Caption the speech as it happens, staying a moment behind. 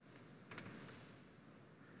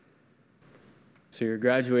So you're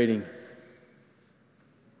graduating.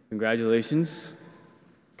 Congratulations.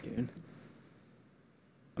 Good.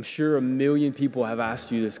 I'm sure 1 million people have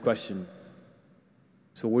asked you this question.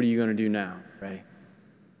 So what are you going to do now, right?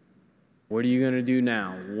 What are you going to do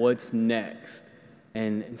now? What's next?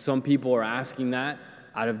 And some people are asking that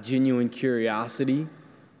out of genuine curiosity.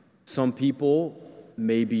 Some people,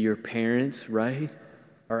 maybe your parents, right,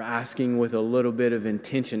 are asking with a little bit of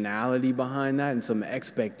intentionality behind that and some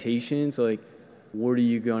expectations, like, what are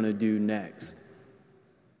you going to do next?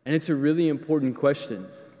 And it's a really important question.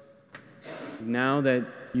 Now that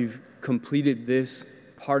you've completed this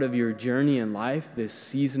part of your journey in life, this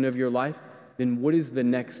season of your life, then what is the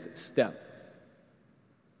next step?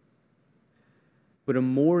 But a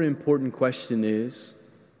more important question is,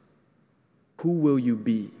 who will you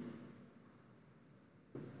be?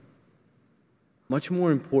 Much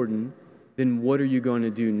more important than what are you going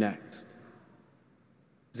to do next?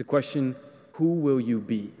 It's the question, who will you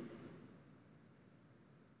be?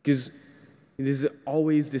 Because there's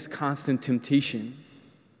always this constant temptation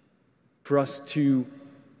for us to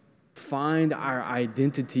find our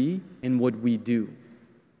identity in what we do.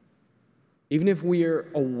 Even if we are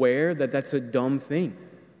aware that that's a dumb thing.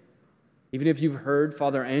 Even if you've heard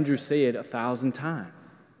Father Andrew say it 1,000 times,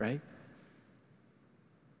 right?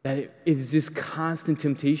 That it is this constant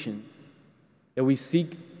temptation that we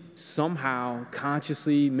seek somehow,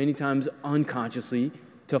 consciously, many times unconsciously,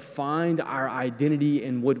 to find our identity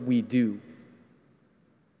in what we do.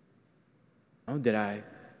 Oh, did I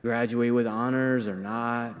graduate with honors or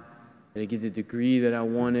not? Did I get the degree that I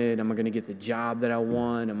wanted? Am I going to get the job that I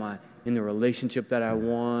want? Am I in the relationship that I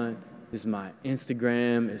want? Is my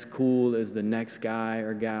Instagram as cool as the next guy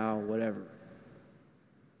or gal, whatever?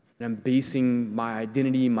 And I'm basing my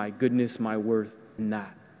identity, my goodness, my worth in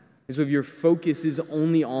that. And so if your focus is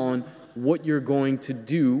only on what you're going to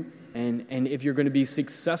do and if you're going to be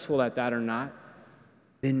successful at that or not,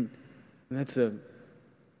 then that's an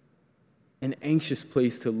anxious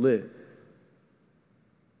place to live.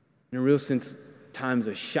 In a real sense, time's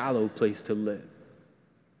a shallow place to live.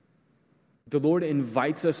 The Lord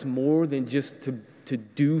invites us more than just to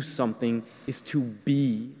do something, is to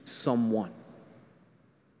be someone.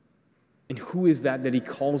 And who is that He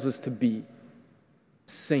calls us to be?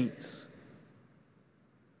 Saints.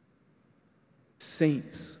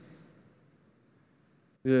 Saints.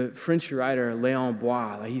 The French writer Léon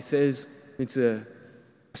Bloy, he says, it's a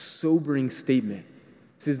sobering statement.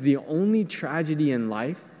 He says, the only tragedy in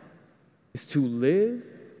life is to live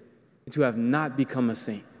and to have not become a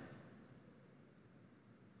saint.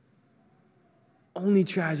 Only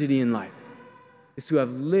tragedy in life is to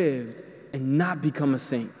have lived and not become a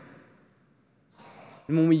saint.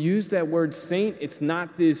 And when we use that word saint, it's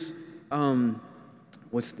not this,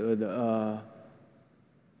 what's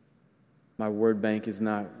my word bank is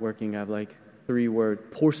not working. I have like 3 words,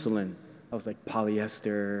 porcelain. I was like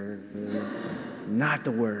polyester, not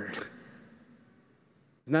the word.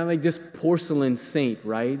 It's not like this porcelain saint,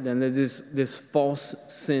 right? And there's this false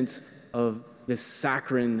sense of this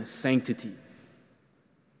saccharine sanctity.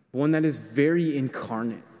 One that is very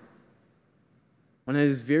incarnate. One that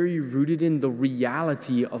is very rooted in the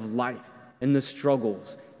reality of life and the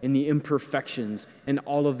struggles and the imperfections and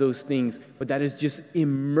all of those things, but that is just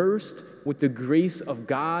immersed with the grace of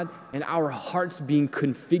God and our hearts being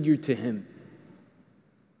configured to Him.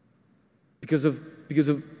 Because of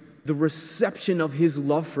the reception of His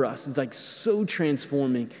love for us is like so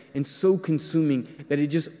transforming and so consuming that it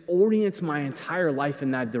just orients my entire life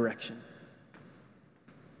in that direction.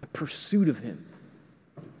 A pursuit of Him.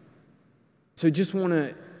 So I just want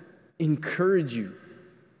to encourage you.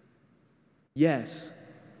 Yes,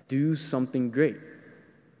 do something great,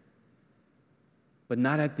 but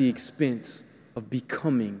not at the expense of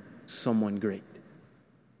becoming someone great.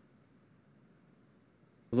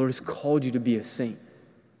 The Lord has called you to be a saint.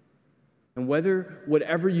 And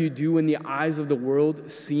whatever you do in the eyes of the world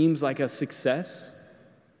seems like a success,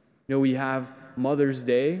 we have Mother's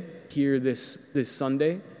Day here this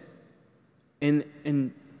Sunday,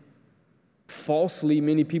 and falsely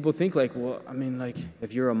many people think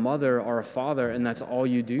if you're a mother or a father and that's all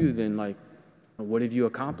you do, then what have you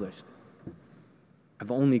accomplished?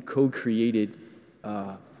 I've only co-created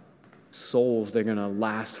souls that are going to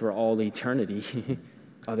last for all eternity,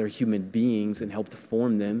 other human beings, and help to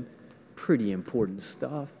form them. Pretty important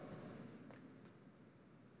stuff.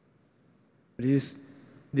 But it is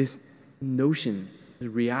this notion, the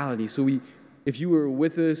reality. So if you were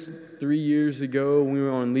with us 3 years ago when we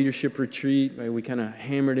were on leadership retreat, right, we kind of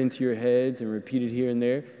hammered into your heads and repeated here and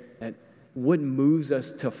there that what moves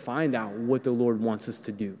us to find out what the Lord wants us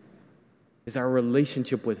to do is our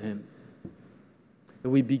relationship with Him. That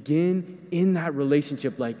we begin in that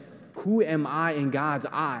relationship, like, who am I in God's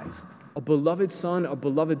eyes? A beloved son, a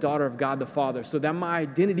beloved daughter of God the Father, so that my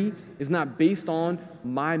identity is not based on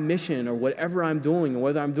my mission or whatever I'm doing, or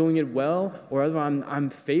whether I'm doing it well or whether I'm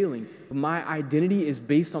failing. But my identity is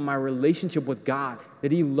based on my relationship with God,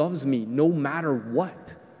 that he loves me no matter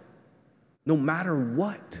what. No matter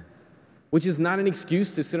what. Which is not an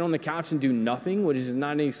excuse to sit on the couch and do nothing, which is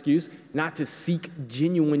not an excuse not to seek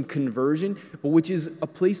genuine conversion, but which is a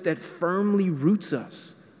place that firmly roots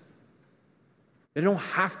us. I don't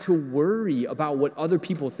have to worry about what other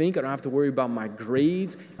people think. I don't have to worry about my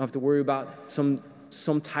grades. I don't have to worry about some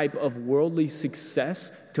type of worldly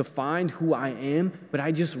success to find who I am, but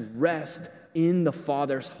I just rest in the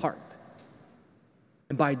Father's heart.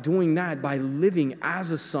 And by doing that, by living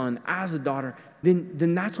as a son, as a daughter,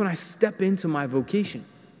 then that's when I step into my vocation.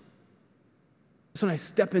 That's when I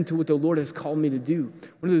step into what the Lord has called me to do.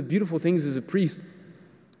 One of the beautiful things as a priest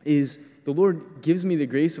is the Lord gives me the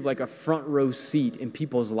grace of like a front row seat in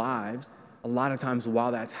people's lives a lot of times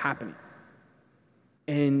while that's happening.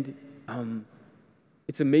 And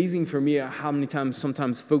it's amazing for me how many times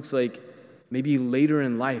sometimes folks, like maybe later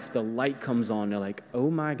in life, the light comes on. They're like,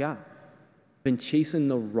 oh my God, I've been chasing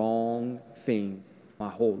the wrong thing my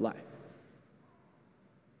whole life.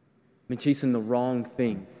 I've been chasing the wrong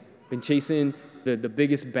thing. I've been chasing the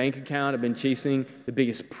biggest bank account. I've been chasing the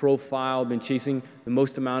biggest profile. I've been chasing the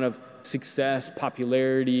most amount of success,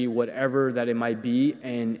 popularity, whatever that it might be,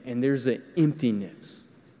 and there's an emptiness.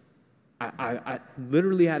 I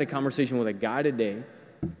literally had a conversation with a guy today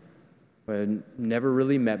who I'd never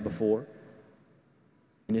really met before,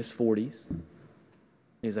 in his 40s. And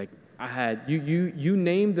he's like, you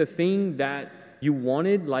named the thing that you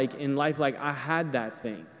wanted, like in life, like I had that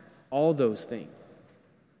thing, all those things.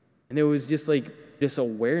 And there was just like this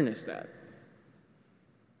awareness that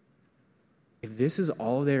if this is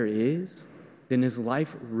all there is, then is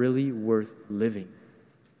life really worth living?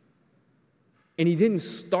 And he didn't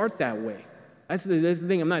start that way. That's the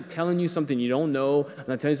thing. I'm not telling you something you don't know. I'm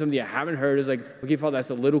not telling you something you haven't heard. It's like, okay, Father,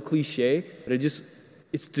 that's a little cliche, but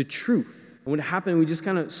it's the truth. And when it happened, we just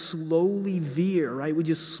kind of slowly veer, right? We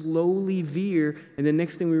just slowly veer, and the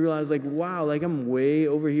next thing we realize, like, wow, like I'm way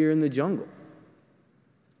over here in the jungle.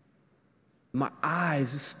 My eyes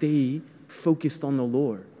stay focused on the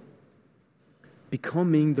Lord,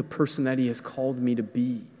 becoming the person that he has called me to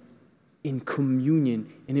be in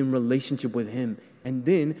communion and in relationship with him. And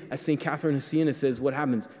then, as St. Catherine of Siena says, what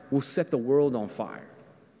happens? We'll set the world on fire,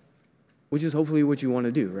 which is hopefully what you want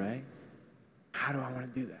to do, right? How do I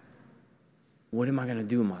want to do that? What am I going to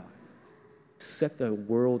do in my life? Set the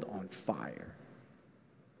world on fire,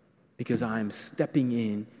 because I am stepping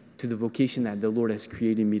in to the vocation that the Lord has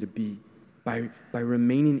created me to be by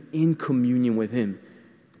remaining in communion with him.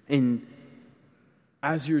 And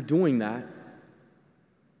as you're doing that,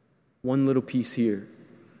 one little piece here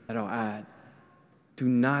that I'll add: do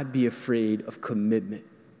not be afraid of commitment.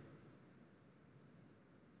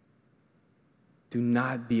 Do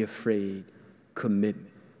not be afraid of commitment,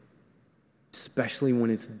 especially when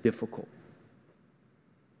it's difficult.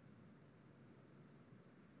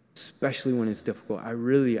 Especially when it's difficult.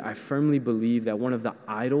 I firmly believe that one of the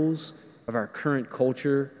idols of our current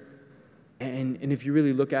culture, and if you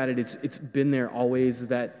really look at it, it's been there always, is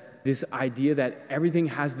that this idea that everything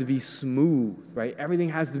has to be smooth, right? Everything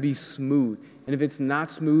has to be smooth. And if it's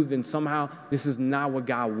not smooth, then somehow this is not what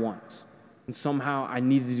God wants. And somehow I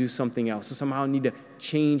need to do something else. So somehow I need to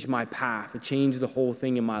change my path, to change the whole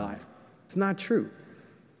thing in my life. It's not true.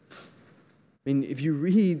 I mean, if you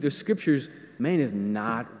read the scriptures, man, it's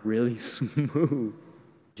not really smooth.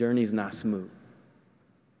 Journey's not smooth.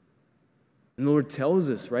 And the Lord tells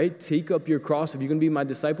us, right? Take up your cross. If you're going to be my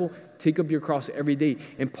disciple, take up your cross every day.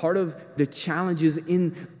 And part of the challenges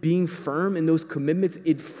in being firm in those commitments,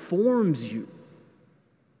 it forms you.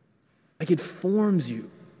 Like it forms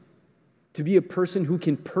you to be a person who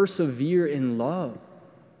can persevere in love.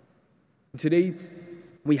 And today,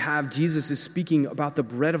 we have Jesus is speaking about the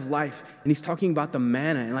bread of life, and he's talking about the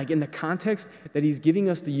manna. And like in the context that he's giving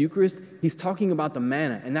us the Eucharist, he's talking about the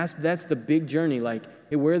manna. And that's the big journey, like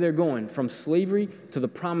where they're going from slavery to the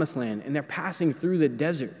promised land. And they're passing through the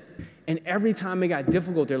desert. And every time it got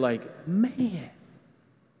difficult, they're like, man,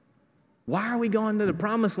 why are we going to the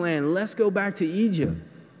promised land? Let's go back to Egypt.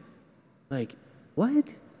 Like,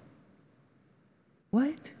 what?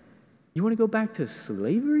 What? You want to go back to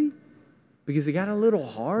slavery? Because it got a little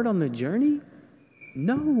hard on the journey?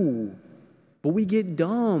 No. But we get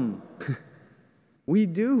dumb. We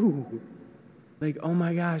do. Like, oh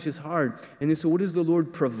my gosh, it's hard. And then so what does the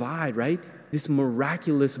Lord provide, right? This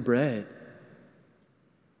miraculous bread.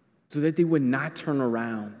 so that they would not turn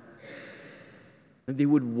around, that they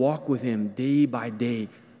would walk with him day by day,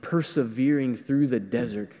 persevering through the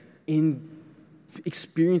desert, in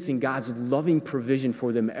experiencing God's loving provision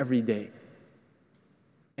for them every day.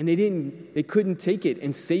 And they couldn't take it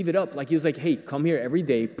and save it up. Like he was like, hey, come here every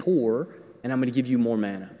day, pour, and I'm going to give you more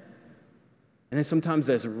manna. And then sometimes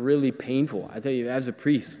that's really painful. I tell you, as a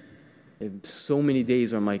priest, so many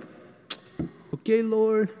days where I'm like, okay,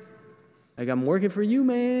 Lord, like I'm working for you,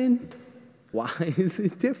 man. Why is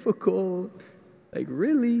it difficult? Like,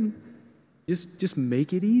 really? Just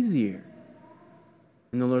make it easier.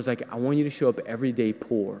 And the Lord's like, I want you to show up every day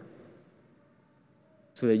poor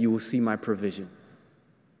so that you will see my provision.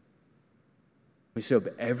 We show up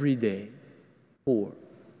every day poor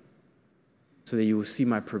so that you will see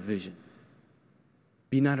my provision.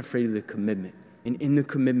 Be not afraid of the commitment. And in the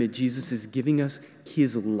commitment, Jesus is giving us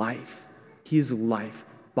his life. His life,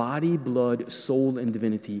 body, blood, soul, and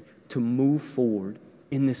divinity, to move forward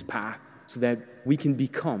in this path so that we can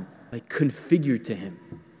become like configured to him.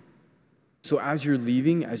 So as you're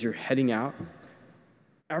leaving, as you're heading out,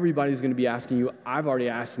 everybody's going to be asking you, I've already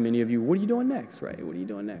asked many of you, what are you doing next, right? What are you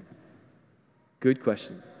doing next? Good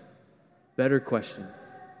question. Better question.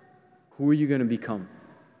 Who are you going to become?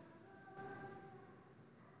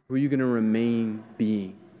 Who are you going to remain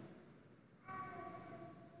being?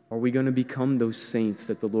 Are we going to become those saints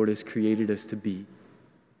that the Lord has created us to be?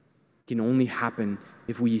 It can only happen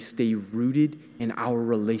if we stay rooted in our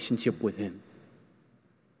relationship with him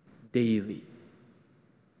daily,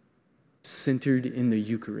 centered in the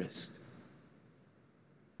Eucharist,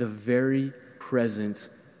 the very presence,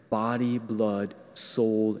 body, blood,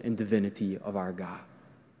 soul, and divinity of our God.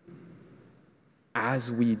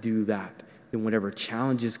 As we do that, then whatever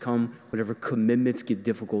challenges come, whatever commitments get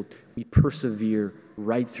difficult, we persevere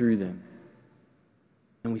right through them.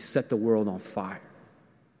 And we set the world on fire.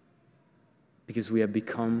 Because we have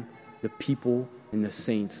become the people and the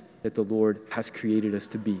saints that the Lord has created us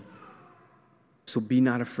to be. So be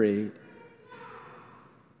not afraid.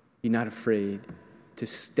 Be not afraid to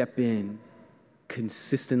step in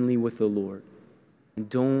consistently with the Lord. And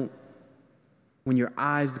don't, when your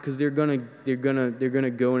eyes, because they're gonna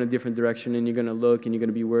go in a different direction, and you're gonna look and you're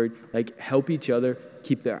gonna be worried, like help each other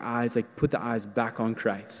keep their eyes, like put the eyes back on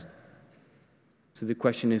Christ. So the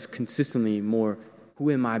question is consistently more, who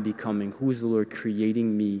am I becoming? Who is the Lord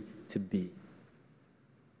creating me to be?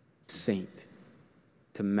 Saint,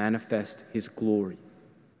 to manifest his glory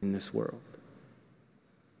in this world.